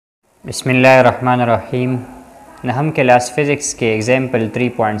बिस्मिल्लाहिर्रहमानिर्रहीम। हम class physics के एग्जाम्पल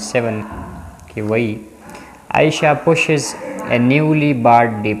 3.7 की वही आयशा पुशेस ए न्यूली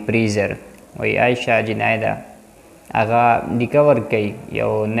बार्ड डिप्रीजर। वही आयशा जिनायदा आगा डिकवर कई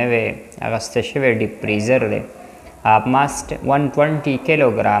यो नवे अगस्त शवे डिप्रीजर ले आप मास्ट 120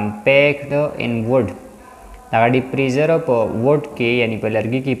 किलोग्राम पैक्ड इन वुड। आगा डिप्रीजर पर वुड के यानी पर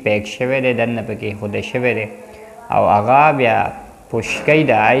लर्गी की पैक शवे दे दन पे के खुद शवे दे और आगा ब्या पुश कई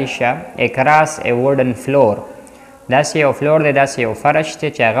दा Ayesha across a wooden floor। दास यो फ्लोर दे दास यो फर्श ते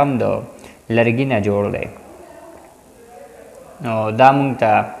चागम दो लर्गी ना जोड़ दे नो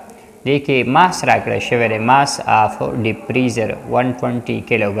दामुंगता देखिए मास राकड़े शवे दे मास ऑफ डिप्रीजर 120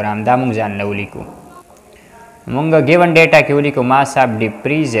 किलोग्राम दामुंग जान लवली को मुंगा गिवन डेटा के उली को मास ऑफ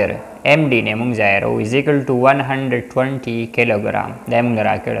डिप्रीजर MD ने मुंग जायरो इज इक्वल टू 120 किलोग्राम दामुंग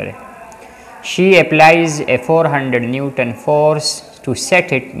राकड़े। She applies a 400 Newton force to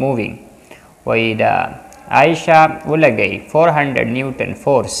set it moving। वही दा आयशा वो लगई 400 Newton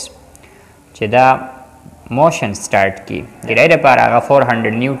force चिदा मोशन स्टार्ट की गिराए पारा आगा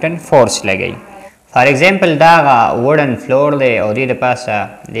 400 Newton force लगई। For example Daga wooden floor दे और दे पासा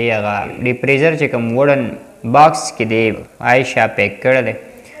दे आगा डिप्रीजर चिकम वुडन बॉक्स की दे आयशा पैक कर दे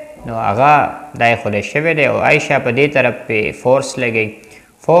नो आगा दाए खुले शवे दे और आयशा पे दे तरफ पे फोर्स लगई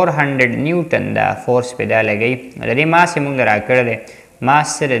 400 न्यूटन दा फोर्स पे दा लगई दे मास मुंग रा कर दे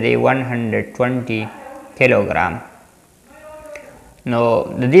मास से दे 120 किलोग्राम नो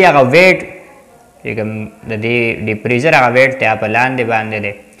दे आगा वेट एकम दे डिप्रीजर आगा वेट ते आप लांदे बांधे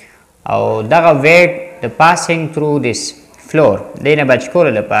दे और दागा wait the passing through this floor देना बचकोल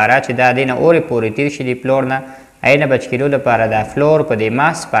द पारा च दा देना और पूरी तिरछी दी फ्लोर ना आइना बचकिलो द पारा दा फ्लोर पे दे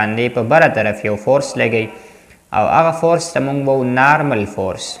मास पांदे पे बरा तरफ यो फोर्स लगई और आगा फोर्स तमंग वो normal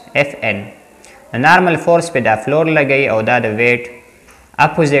force FN normal force पे दा फ्लोर लगई और दा वेट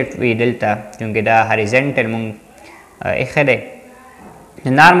अपोजिट वी डेल्टा क्योंकि दा हॉरिजॉन्टल मुंग इखदे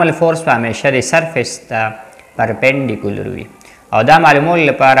नॉर्मल फोर्स पे हमेशा दे सरफेस दा परपेंडिकुलर हुई और दा मालूमोल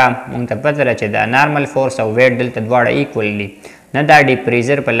लपारा मुंग तपता रचे दा नॉर्मल फोर्स और वेट डेल्टा द्वारा इक्वली न दा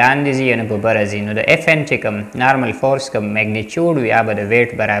डिप्रीजर पर लांदिजी न बरजी नो दा FN चिकम नॉर्मल फोर्स का मैग्नीट्यूड हुई आब दा वेट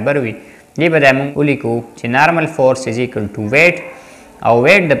बराबर हुई ये बताया मुंग उली को ची normal force is equal to wait और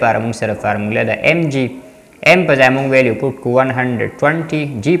वेट द पारा मुंग सर फार्मूला दा mg m पर जाए मुंग वैल्यू पुट को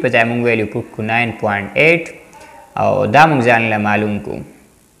 120 g पर जाए मुंग वैल्यू पुट को 9.8 और दा मुंग जान ला मालूम को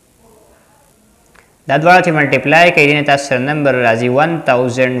दा द्वारा ची मल्टीप्लाई कई ने तासर नंबर राजी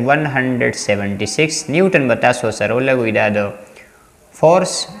 1176 न्यूटन बता सो सर लगो इदा दो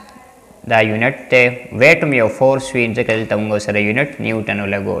फोर्स दा यूनिट ते वेट में यो फोर्स हुई जकल तंगो सर यूनिट न्यूटन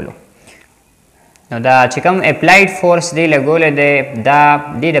लगोलो दा चिकम अप्लाइड फोर्स दे लगोले दे दा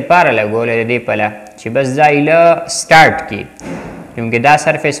दे पारा लगोले दे पला ची बस दा इला स्टार्ट की क्योंकि दा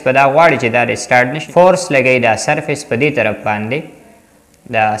सरफेस पर दा वाड़ी ची दा स्टार्ट नहीं फोर्स लगई दा सरफेस पर दे तरफ पांदे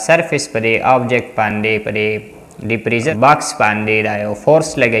दा सरफेस पर दे ऑब्जेक्ट पांदे पर दे डिप्रीजर बॉक्स पांदे दा यो फोर्स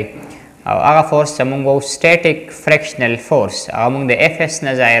लगई और आगा फोर्स तमुंग वो स्टैटिक फ्रैक्शनल फोर्स आमुंग दे FS न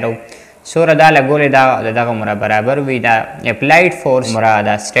जायरो सूरा दा लगोले दा दा मुरा बराबर हुई दा अप्लाइड फोर्स मुरा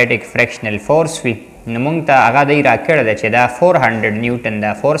दा स्टैटिक फ्रैक्शनल फोर्स हुई नमुंग ता आगा दे राकेड़ दे दा 400 न्यूटन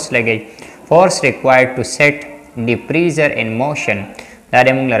दा फोर्स लगई फोर्स रिक्वायर्ड टू सेट डिप्रीजर इन मोशन दा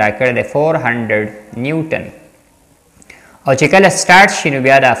दे मुंग राकेड़ दे 400 न्यूटन और चिकल स्टार्ट शिनु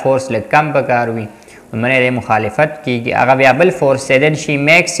बिया दा फोर्स ले कम पकार हुई मैंने दे मुखालिफत की कि आगा व्याबल फोर्स से then she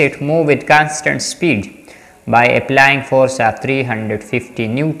makes it move with constant speed by applying force of 350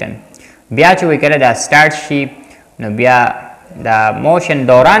 न्यूटन ब्या चुई करे दा स्टार्ट शी न ब्या दा मोशन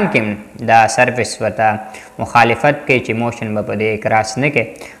दौरान किम दा सरफेस वता मुखालिफत के ची मोशन बपदे क्रॉस न के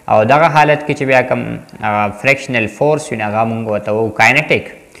और दगा हालत की ची ब्या कम फ्रैक्शनल फोर्स युना गामुंग वता वो kinetic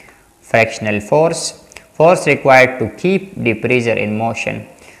fractional force required to keep डिप्रीजर इन मोशन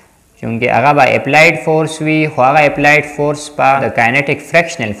क्योंकि अगर बाय अप्लाइड फोर्स हुई ख्वागा अप्लाइड फोर्स पा द काइनेटिक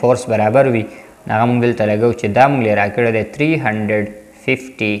फ्रैक्शनल फोर्स बराबर हुई नागामुंग दिल तलगो ची दा मुंग ले राकेड़ दे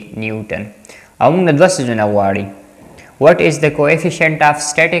 350 न्यूटन और मुंग नद्वस जुना वाड़ी what is the coefficient of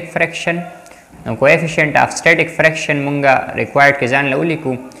static fraction coefficient of static fraction मुंगा रिक्वायर्ड के जान लउली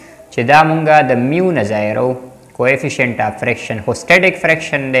को ची दा मुंगा द म्यू नजायरो कोएफिशिएंट ऑफ फ्रैक्शन हो स्टैटिक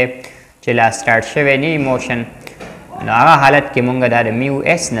फ्रैक्शन दे चिला स्टार्ट शवे नी मोशन आगा हालत के मुंगा दा म्यू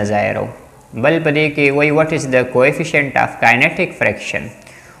एस नजायरो बल पदे के वही what is the coefficient of kinetic fraction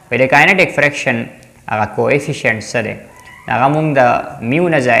पहले काइनेटिक फ्रैक्शन आगा कोएफिशिएंट सदे आगा मुंग दा म्यू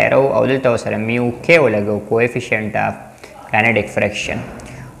नजायरो और दिलता सर म्यू के लगो कोएफिशिएंट ऑफ काइनेटिक फ्रैक्शन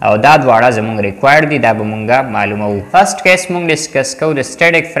और दा द्वारा जमुंग रिक्वायर्ड दी दा मुंगा मालूम हो फर्स्ट केस मुंग डिस्कस को the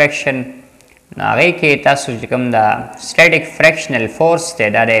static fraction نو هغې کې تاسو چې کوم دا سټیټیک فریکشنل فورس دی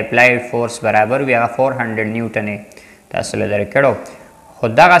دا د اپلایډ فورس برابر وي هغه 400 نیوټن یې تاسو له درک کړو خو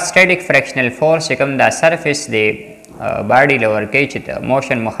دغه سټیټیک فریکشنل فورس چې کوم دا سرفیس دی باډي له ورکوي چې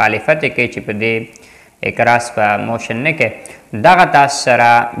موشن مخالفت یې کوي چې په دې اکراس په موشن نه کوي دغه تاسو سره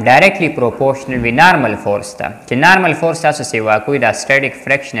ډایرکټلی پروپورشنل وي نارمل فورس ته چې نارمل فورس تاسو سیوا کوئ دا سټیټیک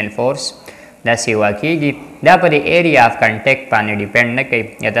فریکشنل فورس دا سیوا کیږي دا په د ایریا اف کنټیکټ باندې ډیپینډ نه کوي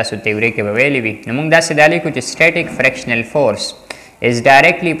یا تاسو تیوري کې به ویلي وي نو موږ داسې دا لیکو چې سټیټیک فریکشنل فورس is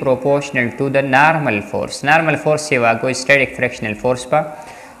directly proportional to the normal force normal force سیوا کوئی سټیټیک فریکشنل فورس په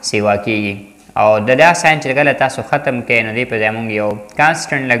سیوا کیږي او د دا ساين چې کله تاسو ختم کړئ نو دې په ځای موږ یو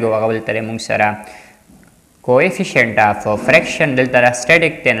کانسټنټ لګو هغه بل موږ سره کویفیشینټ اف فریکشن دلته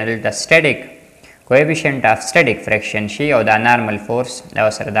سټیټیک دی نو دلته سټیټیک coefficient of static friction شي او دا نارمل فورس دا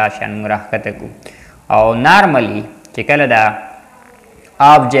سره دا شان موږ راښکته کو او نارملی چې کله دا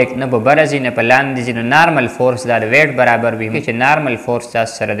آبجیکټ نه په بره ځي نه په لاندې ځي نو نارمل فورس دا د ویټ برابر وي چې نارمل فورس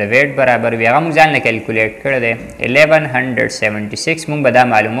تاسو سره د ویټ برابر وي هغه موږ ځان نه کیلکولیټ کړی دی 1176 موږ به دا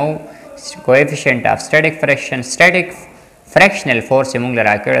معلومو coefficient of static friction static fractional force موږ له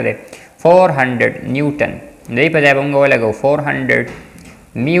راکړی دی 400 نیوټن دې په ځای به موږ ولګو 400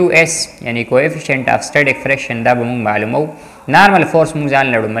 میو اس یعنی کویفیشینټ اف سټیټیک فریکشن دا به موږ معلومو نارمل فورس موږ ځان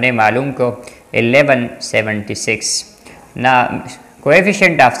لړمره معلوم کو 1176 نا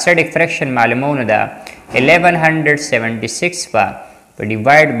کویفیشینټ اف سټیټیک فریکشن معلومو نو دا 1176 په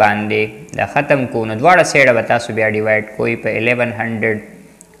ډیوایډ باندې دا ختم کو نو دواړه سیډه به تاسو بیا ډیوایډ کوئ په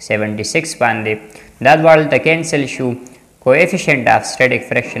 1176 باندې دا دواړه ته کینسل شو کویفیشینټ اف سټیټیک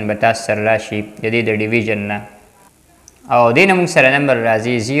فریکشن به تاسو سره راشي د دې د ډیویژن نه او دې نه موږ سره نمبر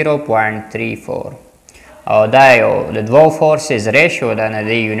راځي 0.34 او دا یو د دوو فورسز ریشو دا نه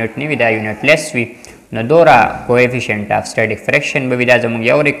دی یونټ نه وي دا یونټ لیس وي نو دوره کویفیشینټ اف سټیټیک فریکشن به وي دا زموږ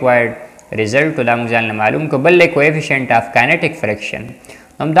یو ریکوایرډ ریزلټ دا موږ ځان معلوم کو بل کویفیشینټ اف کاینیټیک فریکشن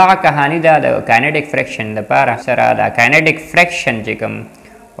هم دغه کهانی دا د کاینیټیک فریکشن لپاره سره دا کاینیټیک فریکشن چې کوم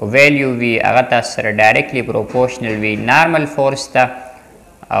ویلیو وي هغه تاسو سره ډایرکټلی پروپورشنل وي نارمل فورس ته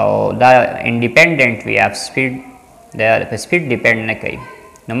او دا انډیپندنٹ وي اف سپیډ دا په سپیډ ډیپینډ نه کوي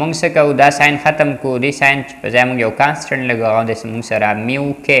نو موږ څه کوو دا ساين ختم کو دې ساين په ځای موږ یو کانسټنټ لګاو د موږ سره میو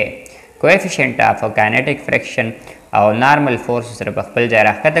کې کویفیشینټ اف کاینیټیک فریکشن او نارمل فورس سره په خپل ځای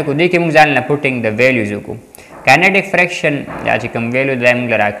راښکته کو دې کې موږ ځان نه پوټینګ د ویلیوز وکړو کاینیټیک فریکشن دا چې کوم ویلیو دا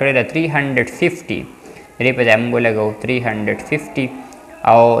موږ راکړی دا 350 دې په ځای موږ لګاو 350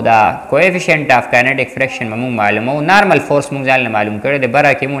 او دا کویفیشینټ اف کاینیټیک فریکشن موږ معلومو نارمل فورس موږ ځان معلوم کړی د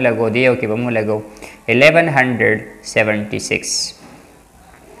بره کې موږ لګو دی او کې به موږ لګو 1176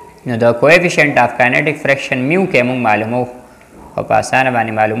 نو دا کویفیشینټ اف کاینیټیک فریکشن میو کې موږ معلومو او په اسانه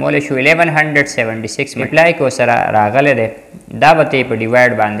باندې معلومول شو 1176 ملټپلای کو سره راغله ده دا به په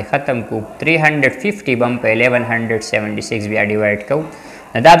ډیوایډ باندې ختم کو 350 بم په 1176 بیا ډیوایډ کو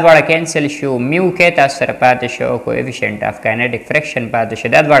دا دواړه کینسل شو میو کې تاسو سره پاتې شو کویفیشینټ اف کاینیټیک فریکشن پاتې شو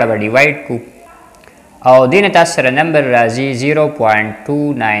دا دواړه به ډیوایډ کو او دینه تاسو سره نمبر راځي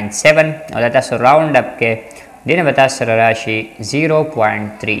 0.297 او دا تاسو راوند اپ کې دینه به تاسو سره راشي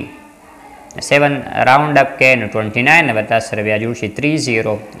 0.3 7 راوند اپ کې نو 29 به تاسو سره بیا جوړ شي 30 0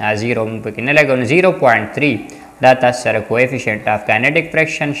 موږ پکې نه لګو 0.3 دا تاسو سره کویفیشینټ اف کاینیټیک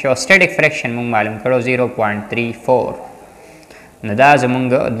فریکشن شو سټیټیک فریکشن موږ معلوم کړو 0.34 نو دا زمونږ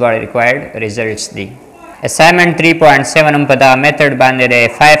دواړه ریکوایرډ ریزلټس دي Assignment 3.7 هم په دا میتھډ باندې د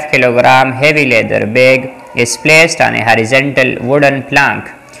 5 کیلوګرام heavy leather bag is placed on a horizontal wooden plank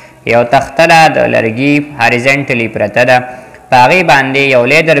یو تخته ده د لرګي هاریزنټلی پرته ده په هغې باندې یو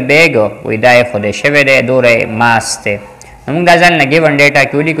لیدر بیګ وایي دا یې خودی شوی دی دوری ماس دی نو موږ دا ځل نه ګیون ډیټا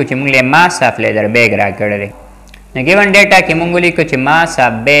کې ولیکو چې موږ له ماس اف لیدر بیګ راکړی دی نو ګیون ډیټا کې موږ ولیکو چې ماس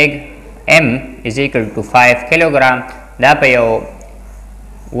اف بیګ M is equal to 5 کیلوګرام دا په یو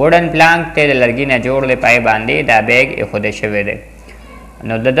ووډن پلانک ته د لرګي نه جوړ دی پای باندې دا بیګ ایښودی شوی دی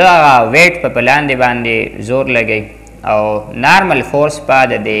نو د دغه ویټ په پلاندې باندې زور لګی او نارمل فورس په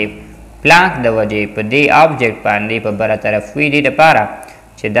د دې پلانک د وجې په دې آبجیکټ باندې په بره طرف وي دې دپاره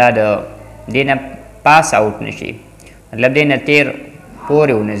چې دا د دې نه پاس آوټ نشي مطلب دې نه تیر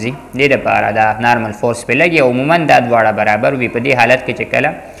پورې ونه ځي دې دپاره دا نارمل فورس پې لګي او عموما دا دواړه برابر وي په دې حالت کې چې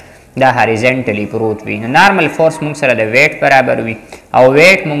کله دا هاریزنټلی پروت وي نو نارمل فورس موږ سره د ویټ برابر وي او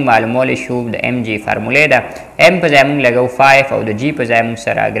ویټ موږ معلومولی شو د ام جی فارمولې ده ام په ځای موږ لګو 5 او د جی په ځای موږ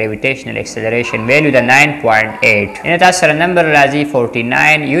سره ګریویټیشنل اکسلریشن ویلیو د 9.8 یعنې تاسو سره نمبر راځي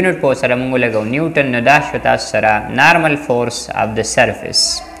 49 یونټ په سره موږ لګو نیوټن نو دا شو تاسو سره نارمل فورس اف د سرفیس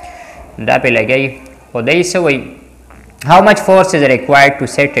دا پې لګئ خو دی څه وایي how much force is required to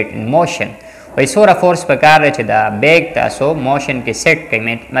set it in motion وای سوره فورس په کار دی چې دا بیگ تاسو موشن کې سیټ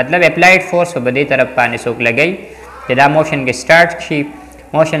کوي مطلب اپلایډ فورس په دې طرف باندې څوک لګی چې دا موشن کې سٹارټ شي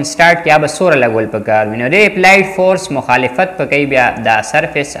موشن سٹارټ کې به سوره لګول په کار وي نو د اپلایډ فورس مخالفت په کوي بیا دا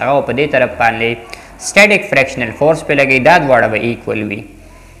سرفیس هغه په دې طرف باندې static fractional force په لګي دا دواړه به equal وي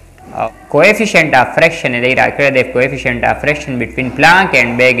coefficient of friction دی راکړه د coefficient of friction between plank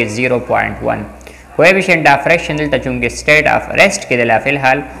and bag is 0.1 coefficient of friction دلته چونکه state of rest کې د لا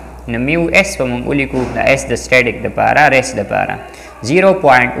فلحال نو میو اس په مونږ ولیکو د اس د static د پاره rest د پاره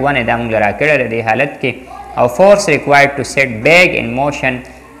 0.1 دا مونږ راکړه د حالت کې او force required to set bag in motion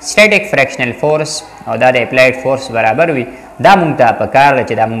static fractional force او دا د applied force برابر وي دا مونږ ته په کار ده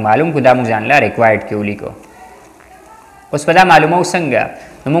چې دا مونږ معلوم کو دا مونږ ځان لا required کې ولیکو اوس په دا معلومه څنګه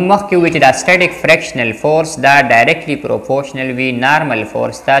نو مونږ مخکې وویل چې دا static fractional force دا directly proportional وي normal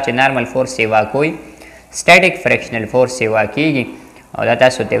force ته چې normal force سیوا کوي static fractional force سیوا کیږي او دا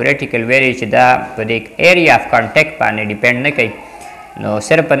تاسو theoretical ویلي چې دا په دې area of contact باندې depend نه کوي نو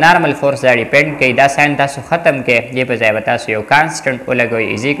صرف په نارمل فورس دا ډیپند کوي دا ساين تاسو ختم کې دې په ځای به تاسو یو کانسټنټ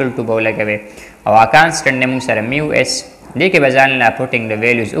ولګوئ از ایکول ټو به ولګوئ او هغه کانسټنټ نه موږ سره میو اس دې کې به ځان له پوټینګ د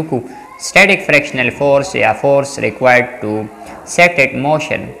ویلیوز وکړو static fractional force یا force required to set it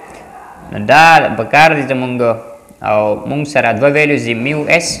motion نو دا په کار دي زموږ او موږ سره دوه ویلیوز دي میو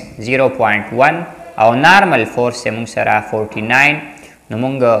اس 0.1 او نارمل فورس موږ سره 49 نو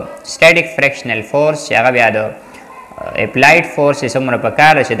موږ static fractional force هغه بیا د applied force څومره په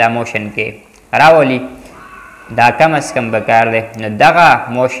کار ده چې دا موشن کې راولي دا کم از کم په کار دی نو دغه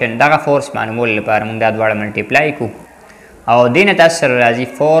موشن دغه فورس معلومولو لپاره موږ دا دواړه ملټیپلای کړو او دې نه تاسو سره راځي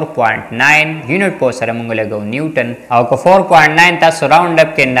 4.9 یونټ په سره موږ لګو نیوټن او که 4.9 تاسو راوند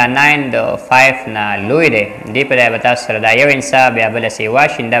اپ کې دا 9 د 5 نه لوی دی دې په ځای به تاسو سره دا یو انصاف بیا بله سیوا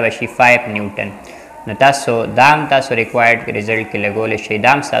شي دا به شي 5 نیوټن نو تاسو دام تاسو ریکوایرډ ریزلټ کې لګولی شئ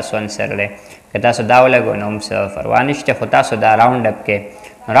دام ستاسو انسر دی که تاسو دا ولګو نو هم څه پروا نشته خو تاسو دا راوند اپ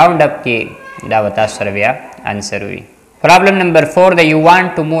کې دا به تاسو سره بیا انسر وي Problem number 4 that you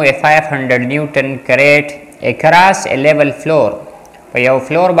want to move a 500 Newton crate across a level floor په یو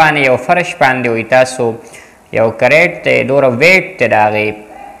فلور باندې یو فرش باندې وي تاسو یو کریټ ته دوره ویټ ته راغی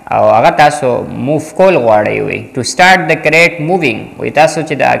او هغه تاسو موف کول غواړئ وي to start the crate moving وي تاسو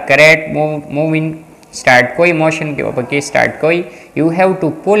چې دا کریټ moving start کوئی موشن کې په کې start کوئی you have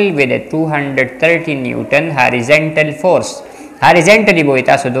to pull with a 230 Newton horizontal force horizontally به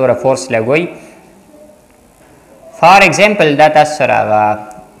تاسو دوره فورس لګوي for example دا تاسو سره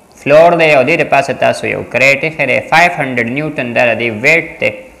فلور دی او دې پاسه تاسو یو کریټ خره 500 نیوټن دا دی ویټ ته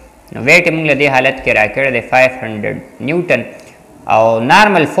نو ویټ موږ له دې حالت کې راکړی دی 500 نیوټن او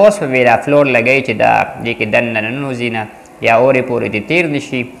نارمل فورس په ویرا فلور لګی چې دا دې کې دننه ننوځي نه یا اورې پورې دې تیر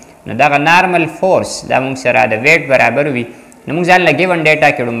نشي نو دغه نارمل فورس دا موږ سره د ویټ برابر وي نو موږ ځان له ګیون ډیټا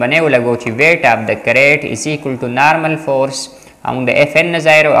کې ډومبنې ولګو چې ویټ اف د کریټ از ایکول ټو نارمل فورس موږ د اف ان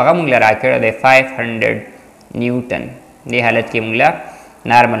نظر او هغه موږ له راکړی دی 500 نیوټن دې حالت کې موږ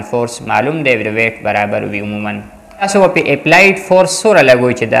نارمل فورس معلوم دی د ویټ برابر وي عموما تاسو په اپلایډ فورس سره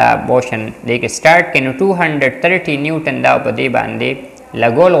لګوي چې دا موشن دې کې سٹارټ کینو 230 نیوټن دا په دې باندې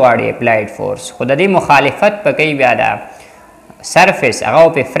لګول غواړي اپلایډ فورس خو د دې مخالفت په کوي بیا دا سرفیس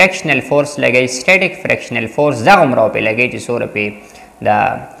هغه په فریکشنل فورس لګي سټیټیک فریکشنل فورس دا عمره په لګي چې سره په دا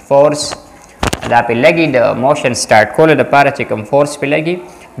فورس دا په لګي د موشن سٹارټ کول د پاره چې کوم فورس په لګي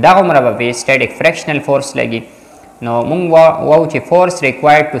دا عمره په سټیټیک فریکشنل فورس لګي نو مونږ وایو چې فورس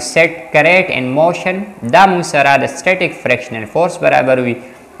ریکوایرډ ټو سیټ کریټ ان موشن دا مونږ سره د سټیټیک فریکشنل فورس برابر وي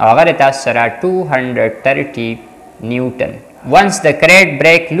او هغه تاسو سره 230 نیوټن once the crate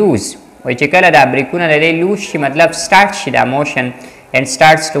break loose وایي چې کله دا بریکونه د دې لوز شي مطلب سٹارټ شي دا موشن and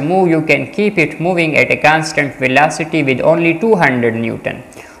starts to move you can keep it moving at a constant velocity with only 200 نیوټن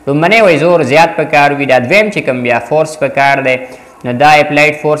لومړنی وایي زور زیات پکار وي دا دویم چې کوم بیا فورس پکار دی نو دا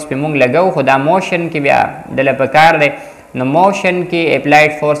اپلایډ فورس په مونږ لګو خو دا موشن کې بیا دله پکار دی نو موشن کې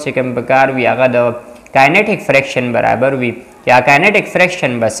اپلایډ فورس چې کوم پکار وي هغه د کاینیټیک فریکشن برابر وي یا کاینیټیک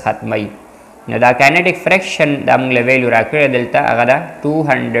فریکشن بس ختمي نو دا کاینیټیک فریکشن دا مونږ له ویلو راکړی دلته هغه دا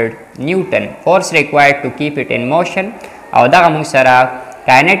 200 نیوټن فورس ریکوایرډ ټو کیپ اټ ان موشن او دغه مونږ سره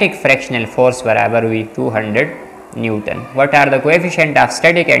کاینیټیک فریکشنل فورس برابر وي 200 نیوټن what are the coefficient of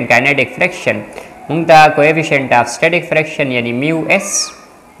static and kinetic friction مونږ ته coefficient of static friction یعنی میو اس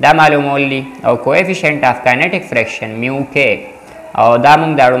دا معلومول دي او coefficient of kinetic friction میو k او دا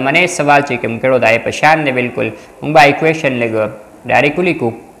مونږ دا لومړنی سوال چې کوم کړو دا یې په شان دی بالکل مونږ به equation لګو ډایرکټ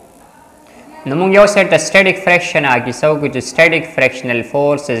ولیکو نو مونږ یو سیټ static friction کیسه وکړو چې static frictional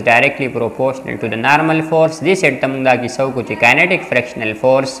force is directly proportional to the normal force دې سیټ ته مونږ دا کیسه وکړو چې kinetic frictional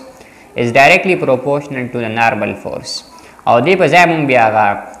force is directly proportional to the normal force او دې په ځای مونږ بیا هغه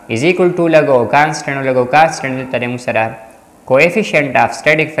از ایکول ټو لګو کانسټنټ ولګو کانسټنټ دلته دی مونږ سره کویفیشنټ آف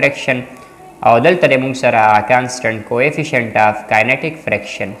سټیټیک فریکشن او دلته دی مونږ سره کانسټنټ کویفیشنټ آف کاینیټیک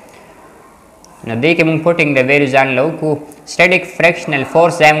فریکشن. نو دې کې مونږ پوټینګ د ویلیو ځان له وکړو. سټیټیک فریکشنل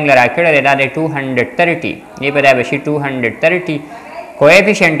فورس ځای مونږ له راکړی دی دا دی 230 دې په ځای به شي 230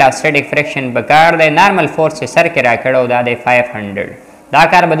 کویفیشنټ آف سټیټیک فریکشن په کار دی. نارمل فورس چې سر کې راکړی او دا دی 500 دا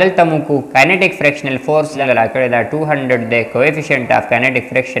کار به دلته مونږ کو. کاینیټیک فریکشنل فورس له راکړی دا 200 دی. کویفیشنټ آف کاینیټیک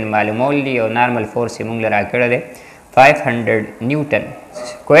فریکشن معلومول دي او نارمل فورس یې مونږ له راکړی دی 500 نیوټن.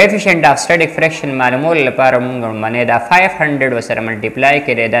 کویفیشنټ آف سټیټیک فریکشن معلومول لپاره مونږ منې دا 500 ورسره ملټیپلای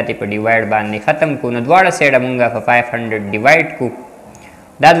کړی دا تی په ډیوایډ باندې ختم کو. نو دواړه سایډه مونږ په 500 ډیوایډ کو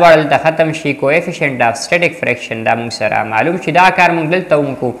دا دواړه دلته ختم شي. کویفیشنټ آف سټیټیک فریکشن دا مونږ سره معلوم شي. دا کار مونږ دلته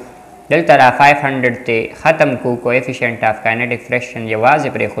وکړو دلته را 500 ته ختم کو. کویفیشنټ آف کاینیټیک فریکشن یوازې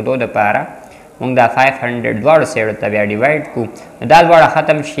پرې ښودو دپاره مونږ دا 500 دواړو سایډو ته بیا ډیوایډ کو. دا دواړه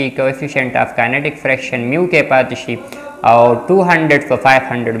ختم شي. کویفیشنټ آف کاینیټیک فریکشن میو کې پاتې شي او 200 په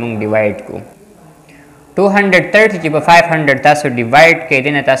 500 مونږ ډیوایډ کو. 230 چې په 500 تاسو ډیوایډ کړئ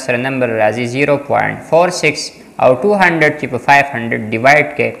دې نه تاسو سره نمبر راځي 0.46 او 200 چې په 500 ډیوایډ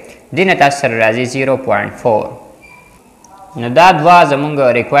کړئ دې نه تاسو سره راځي 0.4. نو دا دوا زمونږ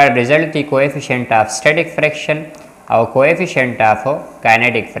ریکوایرډ ریزلټ دی کویفیشنټ آف سټیټیک فریکشن او کویفیشنټ آف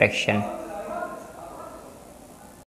کاینیټیک فریکشن.